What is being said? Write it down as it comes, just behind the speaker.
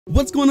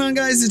What's going on,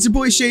 guys? It's your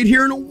boy Shade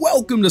here, and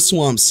welcome to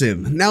Swamp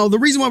Sim. Now, the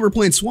reason why we're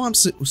playing Swamp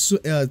Sim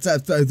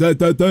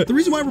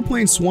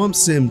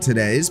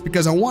today is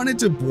because I wanted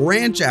to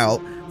branch out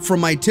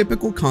from my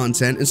typical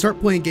content and start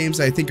playing games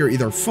that I think are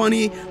either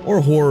funny or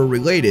horror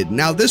related.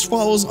 Now, this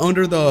falls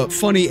under the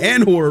funny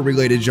and horror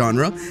related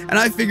genre, and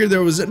I figured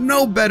there was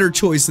no better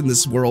choice in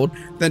this world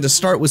than to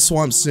start with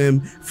Swamp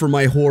Sim for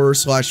my horror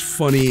slash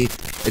funny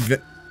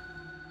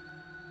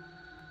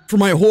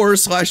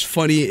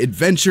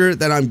adventure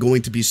that I'm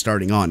going to be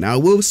starting on. Now, I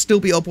will still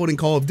be uploading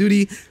Call of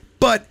Duty,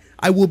 but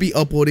I will be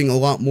uploading a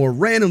lot more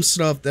random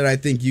stuff that I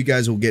think you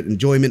guys will get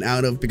enjoyment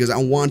out of because I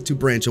want to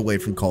branch away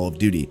from Call of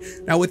Duty.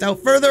 Now, without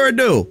further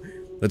ado,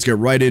 let's get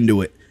right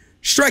into it.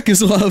 Shrek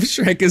is love,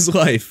 Shrek is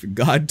life.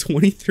 God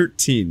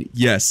 2013.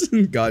 Yes,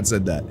 God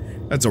said that.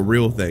 That's a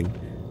real thing.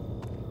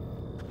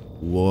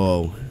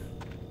 Whoa.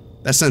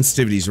 That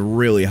sensitivity is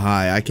really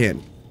high. I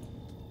can't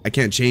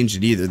change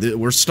it either.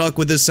 We're stuck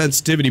with this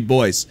sensitivity,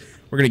 boys.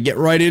 We're gonna get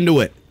right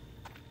into it.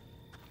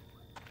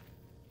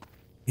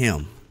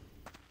 Damn.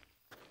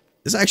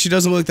 This actually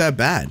doesn't look that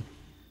bad.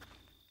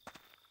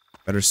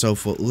 Better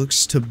sofa.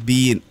 Looks to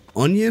be an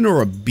onion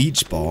or a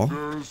beach ball.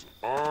 Ogres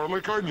are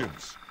like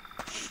onions.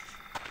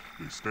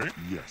 They stink?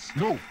 Yes.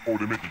 No. Oh,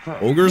 they make you cry.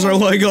 Ogres are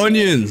like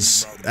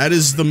onions. That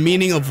is the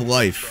meaning of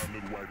life.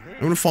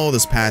 I'm gonna follow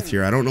this path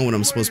here. I don't know what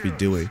I'm supposed to be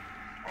doing.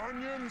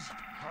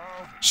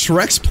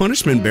 Shrek's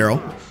punishment barrel.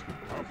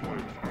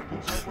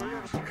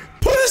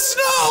 Puss,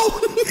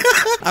 no!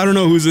 I don't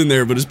know who's in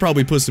there, but it's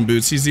probably Puss in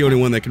Boots. He's the only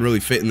one that can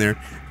really fit in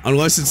there.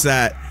 Unless it's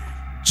that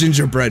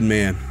gingerbread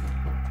man.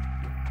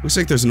 Looks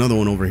like there's another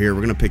one over here.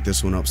 We're gonna pick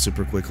this one up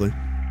super quickly.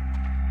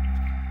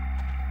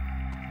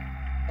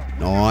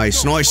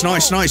 Nice, nice,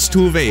 nice, nice.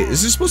 2 of 8.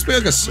 Is this supposed to be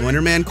like a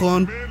Slender Man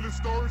clone?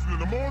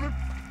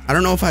 I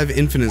don't know if I have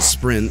infinite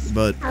sprint,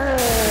 but...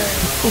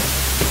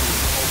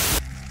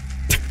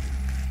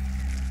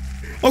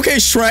 Okay,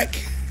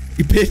 Shrek,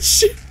 you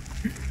bitch.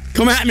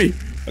 Come at me.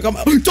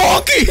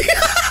 Donkey!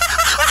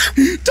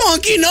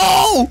 Donkey,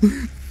 no!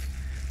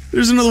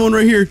 There's another one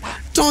right here.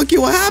 Donkey,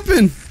 what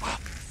happened?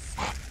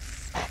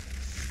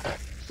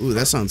 Ooh,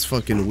 that sounds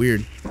fucking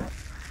weird.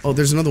 Oh,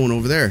 there's another one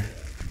over there.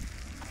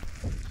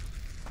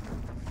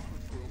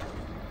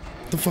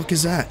 What the fuck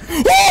is that?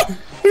 Oh!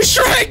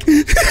 Shrek!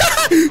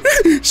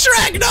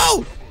 Shrek,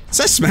 no! Is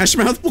that Smash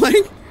Mouth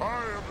playing?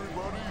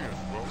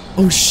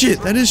 Oh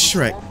shit, that is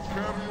Shrek.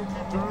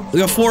 We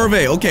got 4 of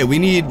 8. Okay, we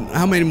need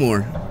how many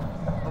more?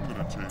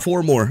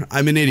 4 more.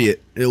 I'm an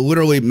idiot.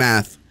 Literally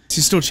math. Is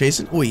he still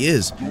chasing? Oh, he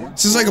is.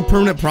 This is like a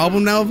permanent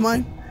problem now of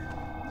mine.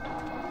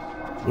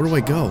 Where do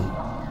I go?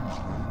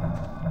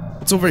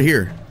 What's over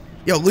here?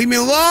 Yo, leave me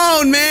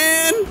alone,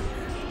 man!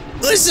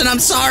 Listen, I'm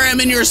sorry I'm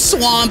in your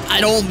swamp. I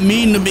don't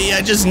mean to be.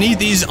 I just need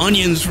these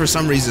onions for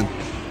some reason.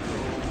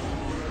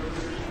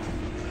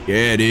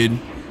 Yeah, dude.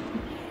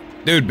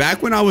 Dude,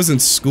 back when I was in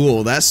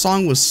school, that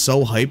song was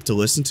so hyped to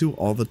listen to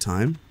all the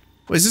time.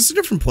 Wait, is this a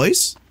different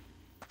place?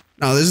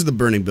 No, this is the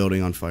burning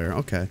building on fire.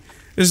 Okay.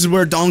 This is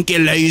where Donkey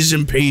lays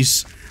in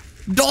peace.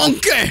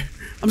 Donkey!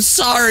 I'm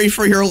sorry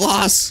for your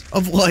loss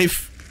of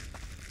life.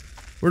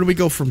 Where do we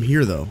go from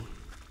here, though?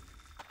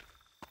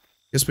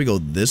 Guess we go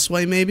this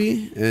way,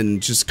 maybe?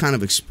 And just kind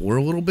of explore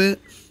a little bit.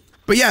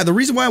 But yeah, the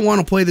reason why I want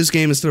to play this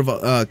game instead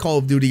of Call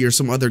of Duty or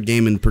some other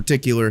game in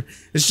particular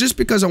is just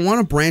because I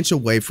want to branch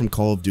away from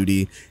Call of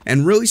Duty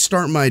and really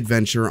start my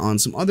adventure on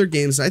some other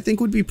games that I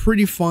think would be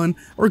pretty fun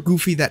or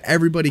goofy that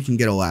everybody can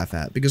get a laugh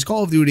at. Because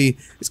Call of Duty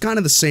is kind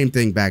of the same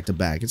thing back to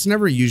back. It's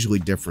never usually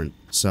different.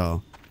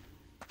 So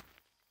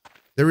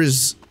there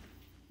is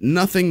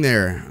nothing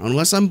there.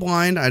 Unless I'm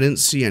blind, I didn't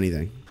see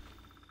anything.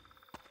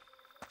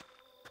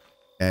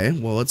 Okay,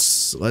 well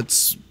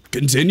let's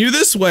continue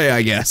this way,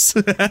 I guess.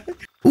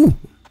 Ooh,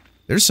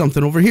 there's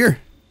something over here.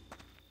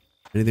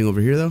 Anything over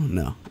here, though?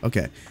 No.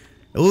 Okay.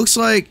 It looks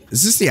like...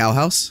 Is this the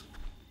outhouse?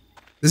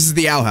 This is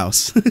the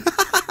outhouse.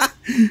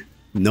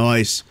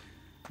 Nice.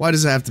 Why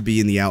does it have to be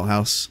in the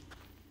outhouse?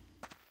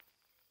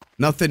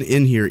 Nothing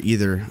in here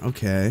either.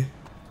 Okay.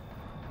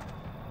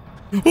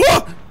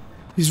 Oh!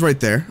 He's right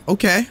there.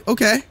 Okay,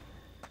 okay.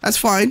 That's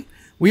fine.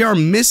 We are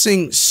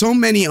missing so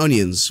many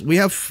onions. We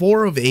have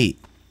 4 of 8.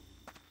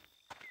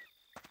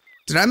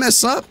 Did I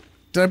mess up?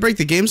 Did I break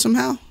the game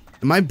somehow?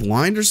 Am I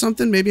blind or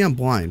something? Maybe I'm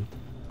blind.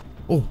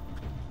 Oh.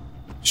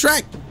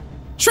 Shrek!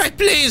 Shrek,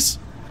 please!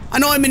 I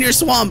know I'm in your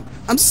swamp.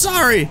 I'm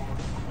sorry.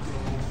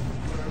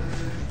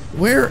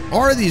 Where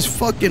are these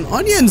fucking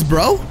onions,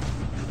 bro?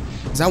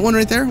 Is that one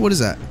right there? What is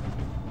that?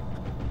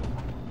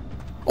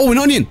 Oh, an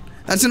onion!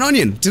 That's an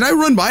onion. Did I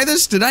run by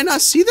this? Did I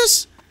not see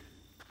this?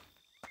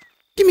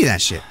 Give me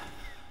that shit.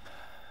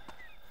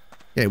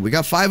 Okay, we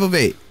got 5 of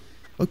 8.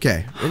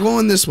 Okay, we're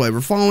going this way. We're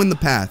following the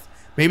path.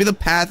 Maybe the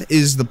path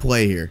is the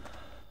play here.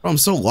 Bro, I'm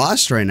so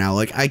lost right now.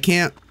 Like, I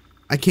can't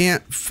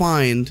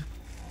find...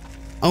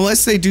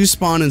 Unless they do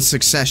spawn in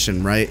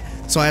succession, right?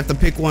 So I have to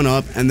pick one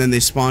up, and then they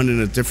spawn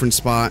in a different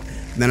spot.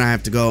 And then I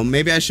have to go.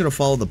 Maybe I should have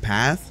followed the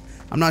path.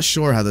 I'm not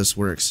sure how this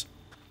works.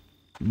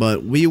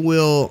 But we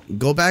will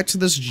go back to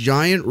this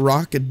giant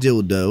rock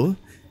dildo.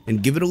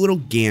 and give it a little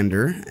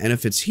gander, and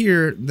if it's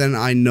here, then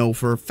I know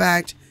for a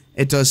fact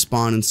it does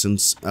spawn in some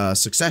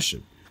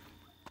succession.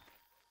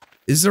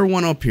 Is there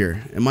one up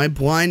here? Am I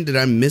blind? Did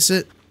I miss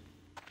it?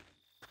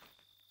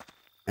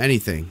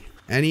 Anything.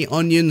 Any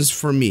onions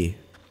for me?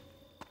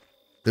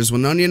 There's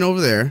one onion over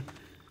there.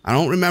 I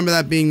don't remember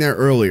that being there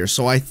earlier,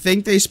 so I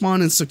think they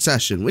spawn in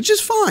succession, which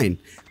is fine.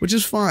 Which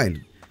is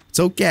fine. It's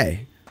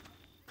okay.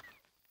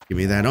 Give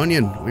me that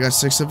onion. We got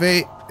 6 of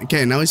 8.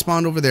 Okay, now he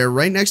spawned over there,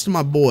 right next to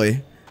my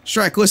boy.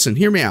 Shrek, listen,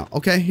 hear me out,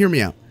 okay? Hear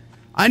me out.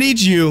 I need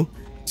you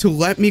to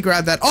let me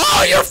grab that.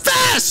 Oh, you're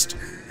fast!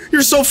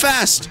 You're so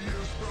fast!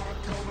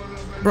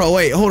 Bro,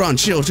 wait, hold on.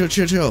 Chill.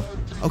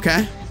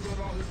 Okay.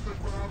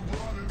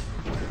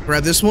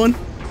 Grab this one.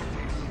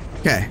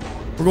 Okay.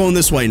 We're going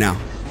this way now.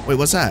 Wait,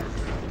 what's that?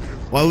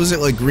 Why was it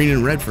like green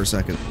and red for a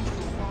second? Do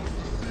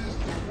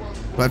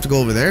I have to go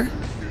over there?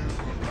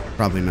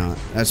 Probably not.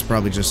 That's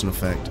probably just an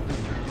effect.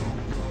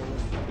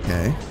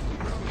 Okay.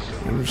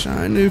 Never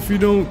shine if you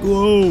don't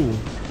glow.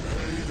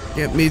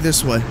 Get me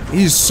this way.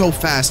 He's so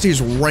fast.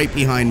 He's right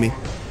behind me.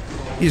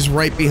 He's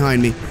right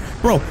behind me.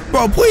 Bro,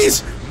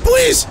 please!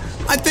 Please!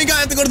 I think I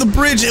have to go to the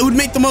bridge. It would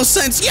make the most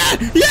sense. Yeah!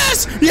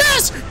 Yes!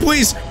 Yes!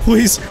 Please!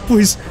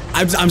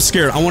 I'm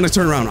scared. I want to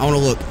turn around. I want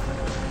to look.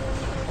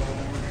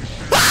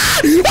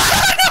 Ah! No,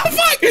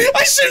 fuck!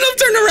 I shouldn't have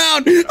turned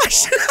around!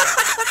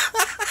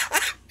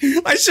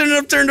 I shouldn't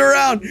have turned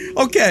around.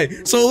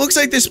 Okay, so it looks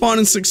like they spawn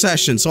in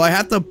succession, so I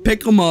have to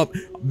pick them up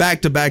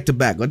back to back to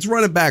back. Let's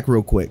run it back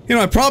real quick. You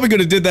know, I probably could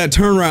have did that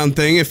turnaround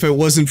thing if it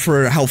wasn't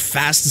for how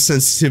fast the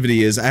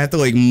sensitivity is. I have to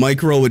like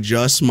micro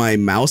adjust my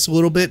mouse a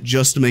little bit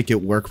just to make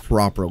it work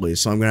properly.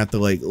 So I'm gonna have to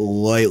like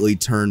lightly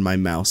turn my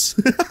mouse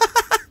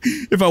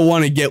if I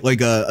want to get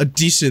like a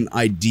decent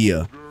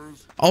idea.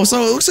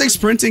 Also, it looks like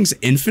sprinting's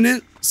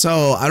infinite,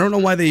 so I don't know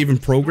why they even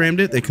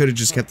programmed it. They could have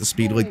just kept the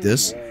speed like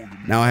this.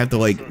 Now I have to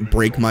like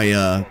break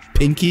my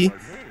pinky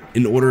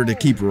in order to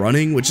keep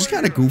running, which is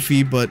kind of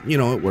goofy, but you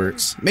know, it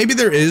works. Maybe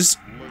there is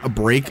a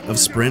break of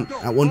sprint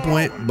at one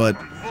point, but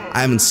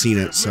I haven't seen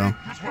it, so.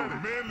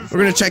 We're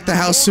gonna check the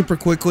house super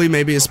quickly.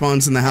 Maybe it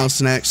spawns in the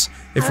house next,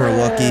 if we're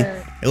lucky.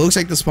 It looks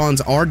like the spawns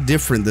are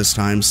different this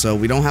time, so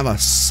we don't have a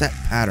set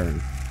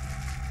pattern.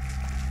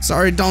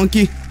 Sorry,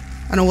 donkey.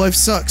 I know life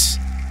sucks,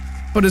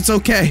 but it's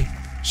okay.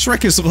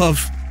 Shrek is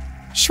love.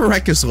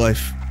 Shrek is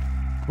life.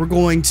 We're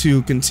going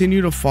to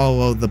continue to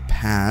follow the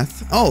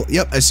path. Oh,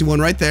 yep, I see one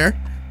right there.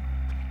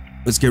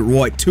 Let's get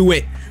right to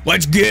it.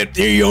 Let's get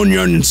the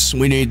onions.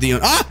 We need the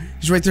ah!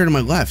 He's right there to my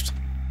left.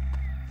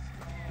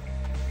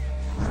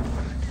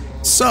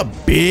 Sup,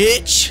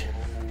 bitch?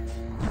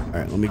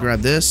 Alright, let me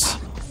grab this.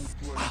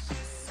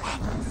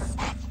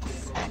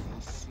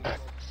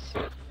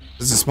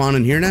 Does it spawn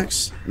in here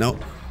next?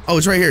 Nope. Oh,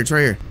 it's right here, it's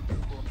right here.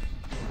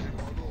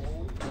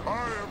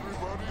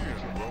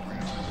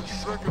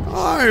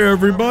 Hi,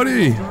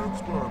 everybody.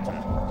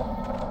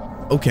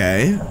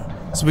 Okay.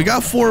 So we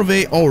got 4 of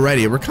 8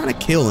 already. We're kind of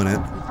killing it.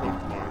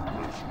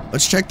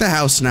 Let's check the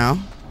house now.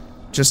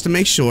 Just to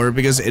make sure,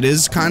 because it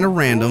is kind of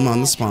random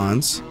on the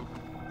spawns.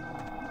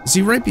 Is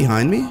he right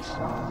behind me?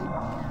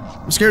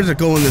 I'm scared to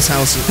go in this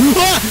house.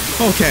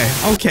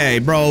 Ah! Okay,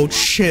 bro.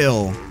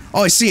 Chill.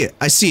 Oh, I see it.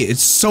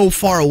 It's so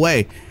far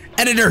away.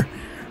 Editor!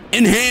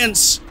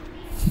 Enhance!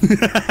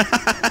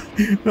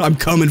 I'm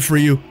coming for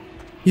you.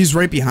 He's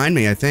right behind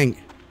me, I think.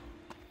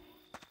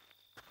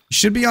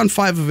 Should be on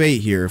 5 of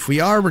 8 here. If we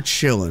are, we're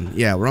chilling.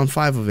 Yeah, we're on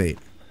 5 of 8.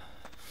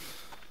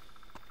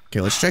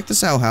 Okay, let's check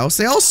this outhouse.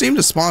 They all seem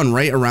to spawn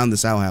right around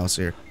this outhouse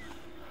here.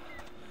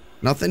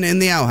 Nothing in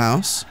the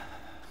outhouse.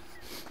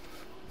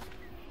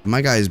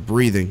 My guy is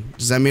breathing.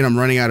 Does that mean I'm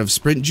running out of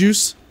sprint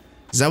juice?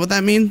 Is that what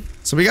that means?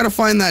 So we gotta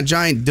find that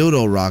giant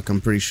dildo rock,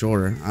 I'm pretty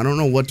sure. I don't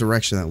know what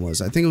direction that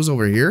was. I think it was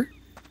over here.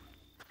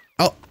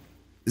 Oh,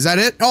 is that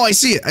it? Oh, I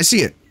see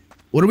it.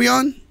 What are we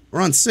on?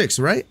 We're on 6,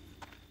 right?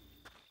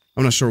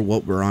 I'm not sure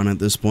what we're on at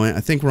this point.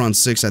 I think we're on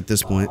 6 at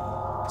this point.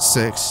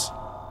 6.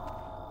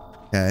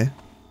 Okay.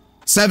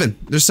 7.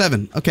 There's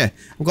 7. Okay.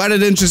 I'm glad I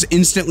didn't just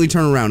instantly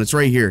turn around. It's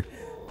right here.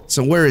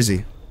 So where is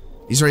he?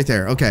 He's right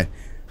there. Okay.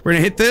 We're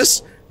gonna hit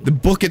this. The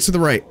book it to the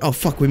right. Oh,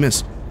 fuck. We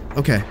missed.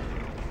 Okay.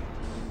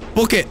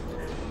 Book it.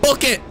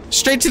 Book it.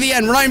 Straight to the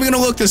end. We're not even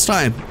gonna look this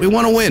time. We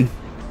want to win.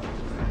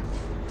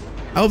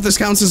 I hope this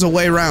counts as a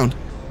way around.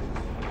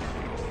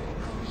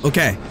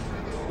 Okay.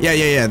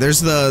 Yeah.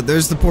 There's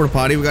the porta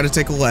potty. We gotta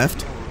take a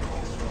left.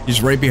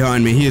 He's right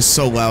behind me. He is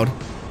so loud.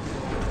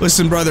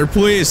 Listen, brother,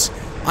 please.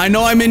 I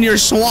know I'm in your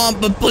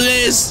swamp, but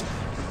please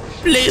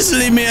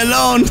leave me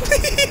alone.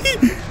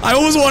 I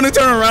always want to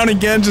turn around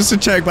again just to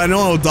check, but I know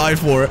I'll die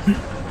for it.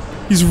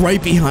 He's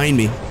right behind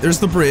me. There's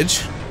the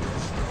bridge.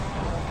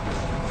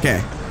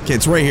 Okay,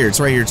 it's right here. It's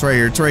right here.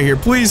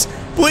 Please.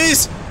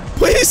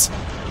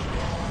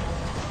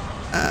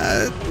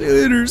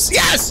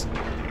 Yes!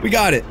 We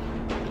got it.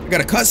 We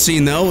got a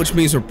cutscene though, which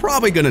means we're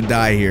probably gonna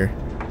die here.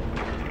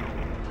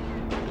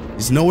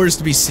 He's nowhere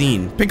to be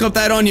seen. Pick up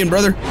that onion,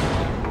 brother.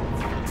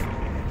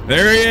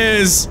 There he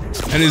is,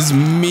 and his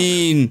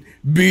mean,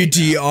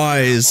 beady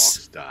eyes.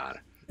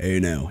 Star. Hey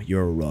now,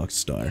 you're a rock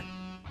star.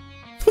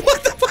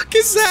 What the fuck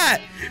is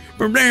that?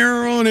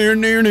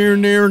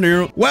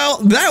 Well,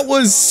 that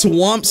was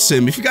Swamp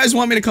Sim. If you guys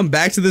want me to come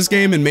back to this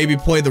game and maybe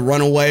play the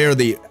Runaway or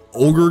the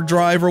Ogre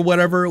Drive or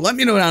whatever, let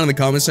me know down in the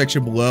comment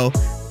section below.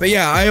 But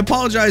yeah, I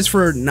apologize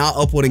for not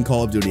uploading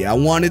Call of Duty. I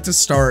wanted to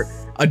start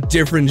a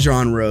different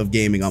genre of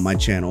gaming on my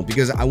channel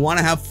because I want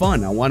to have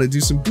fun. I want to do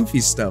some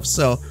goofy stuff.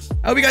 So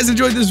I hope you guys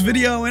enjoyed this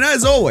video, and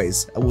as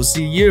always, I will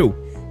see you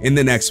in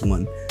the next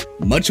one.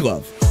 Much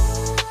love.